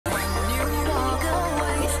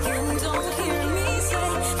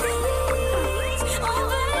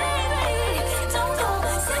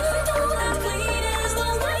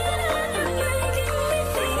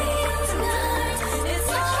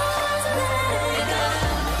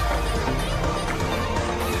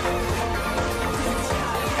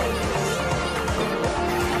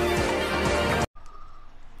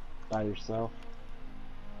yourself.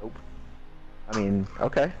 Nope. I mean,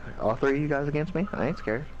 okay. All three of you guys against me? I ain't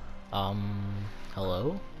scared.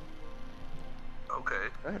 Hello? Okay.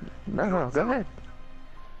 Go ahead. No, go ahead.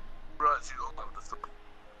 Right, so you don't have the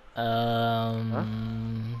And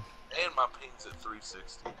my ping's at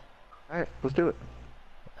 360. Alright, let's do it.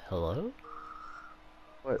 Hello?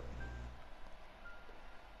 What?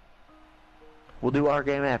 We'll do our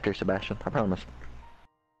game after, Sebastian. I promise.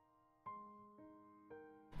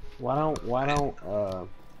 Why don't,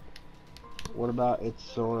 what about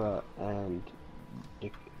ItzSorah and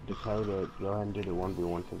Dakota go ahead and do the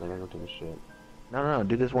 1v1 because I gotta go take a shit. No,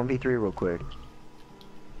 do this 1v3 real quick.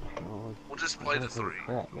 Oh, We'll just play the 3.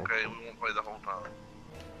 crap, man. Okay, we won't play the whole time.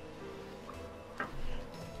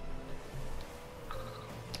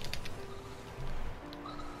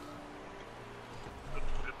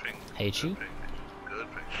 Good ping. Hate you? Good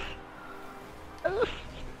ping.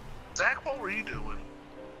 Zach, what were you doing?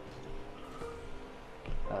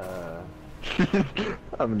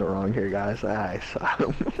 I'm in the wrong here, guys. I saw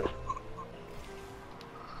him.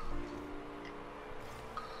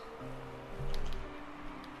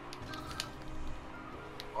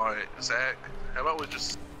 Alright, Zach, how about we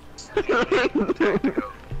just...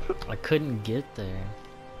 I couldn't get there.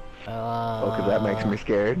 Oh, cause that makes me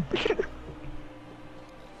scared.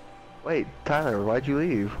 Wait, Tyler, why'd you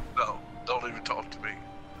leave? No, don't even talk to me.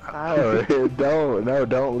 Tyler,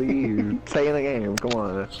 don't leave. Stay in the game, come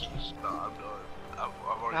on. No, I'm done. I've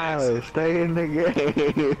already Tyler, answered. stay in the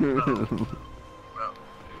game.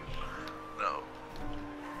 No.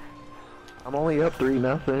 I'm only up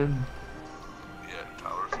 3-0. Yeah,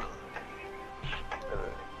 Tyler's done.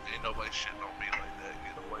 Ain't nobody shitting on me like that.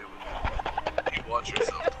 Get away with it. You watch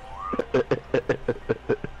yourself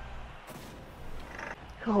tomorrow.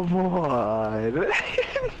 Come on.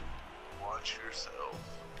 Watch yourself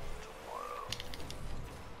tomorrow.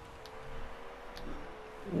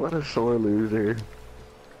 What a sore loser.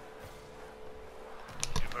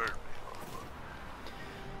 You heard me.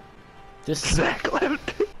 This is... Zach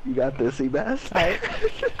left. You got this, Seabass.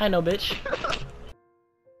 I know, bitch.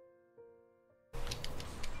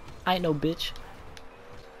 I know, bitch.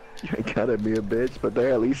 You ain't gotta be a bitch, but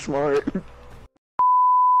they're at least smart.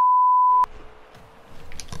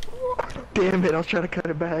 Damn it, I was trying to cut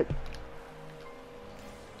it back.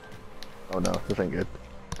 Oh no, this ain't good.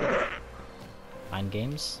 Mind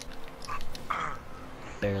games?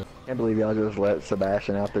 Barely. Can't believe y'all just let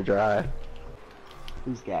Sebastian out to dry.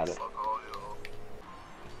 Who's got it? Fuck all y'all.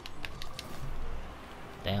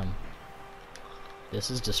 Damn. This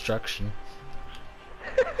is destruction.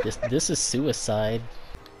 This is suicide.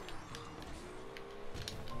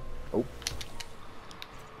 Oh.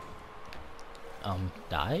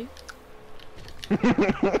 Die?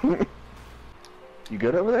 You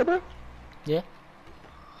good over there, bro? Yeah.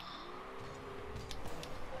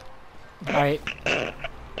 Alright.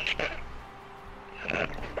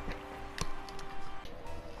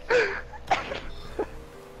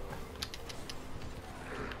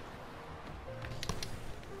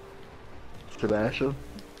 Sebastian?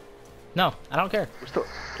 No, I don't care.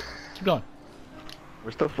 Keep going.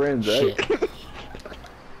 We're still friends, right? Shit.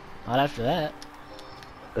 Not after that.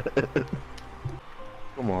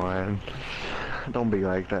 Come on. Don't be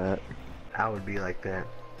like that. I would be like that.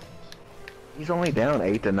 He's only down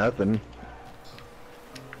 8-0.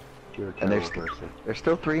 You're a And terrible person. there's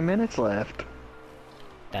still 3 minutes left.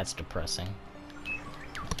 That's depressing.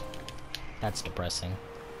 That's depressing.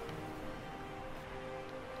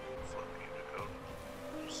 Fuck you, Dakota.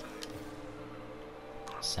 Just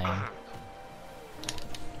Same. I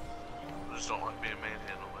just don't like being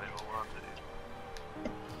manhandled. I ain't gonna lie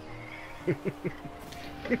to you.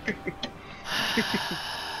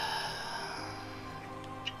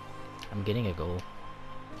 I'm getting a goal.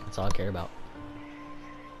 That's all I care about.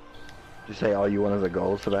 Did you say all you want is a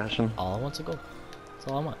goal, Sebastian? All I want's a goal. That's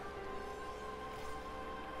all I want.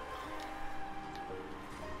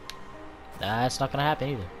 That's not gonna happen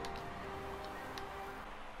either.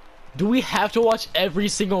 Do we have to watch every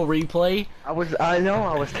single replay? I know,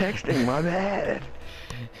 I was texting, my bad.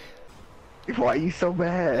 Why are you so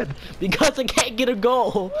bad? Because I can't get a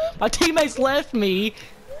goal. My teammates left me.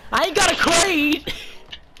 I ain't got a crate.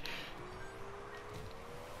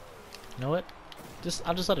 You know what?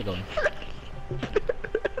 I'll just let it go.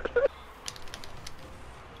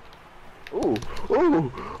 Ooh, ooh,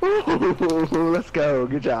 ooh, let's go.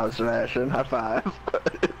 Good job, Sebastian. High five.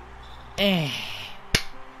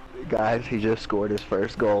 Guys, he just scored his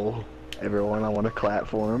first goal. Everyone, I want to clap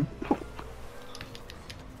for him.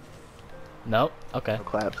 Nope. Okay. No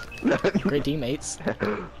claps. Great teammates.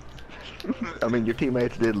 I mean, your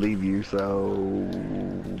teammates did leave you, so...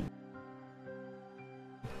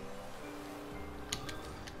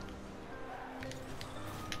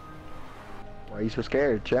 Why are you so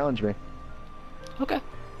scared? Challenge me. Okay.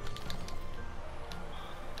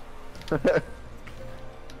 Think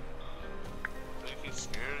he's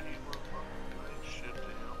scared of you, motherfucker? I ain't shit to him.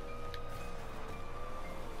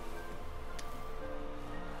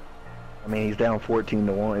 I mean, he's down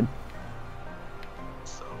 14-1.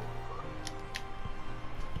 So,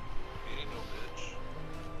 he ain't no bitch.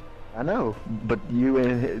 I know, but you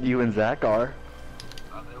and Zach are.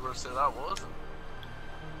 I never said I wasn't.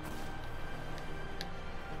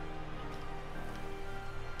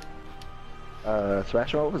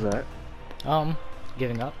 Sebastian, what was that?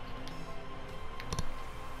 Giving up.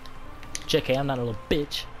 JK, I'm not a little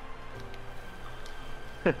bitch.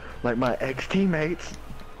 Like my ex-teammates.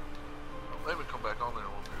 Maybe come back on there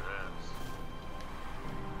and whoop your ass.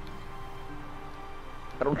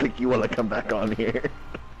 I don't think you want to come back on here.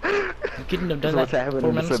 You couldn't have done What's that 4 happening to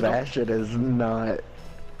minutes ago. Sebastian is not.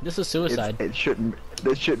 This is suicide. It shouldn't.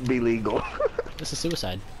 This shouldn't be legal. This is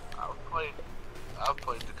suicide. I've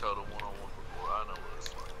played Dakota one-on-one before. I know what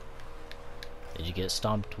it's like. Did you get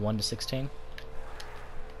stomped 1-16?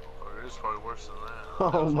 Or it's probably worse than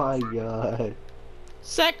that. Oh my god.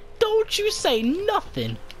 Zach, don't you say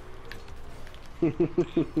nothing.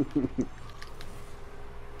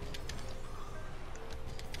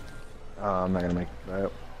 I'm not gonna make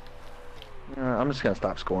that. I'm just gonna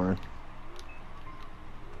stop scoring.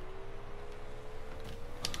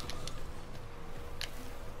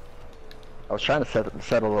 I was trying to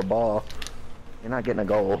settle the ball. You're not getting a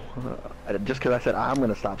goal. Just because I said I'm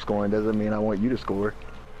gonna stop scoring doesn't mean I want you to score.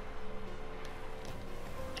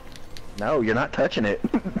 No, you're not touching it.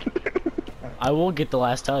 I will get the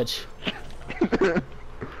last touch.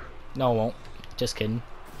 No, I won't. Just kidding.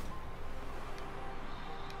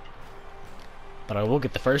 But I will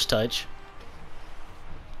get the first touch.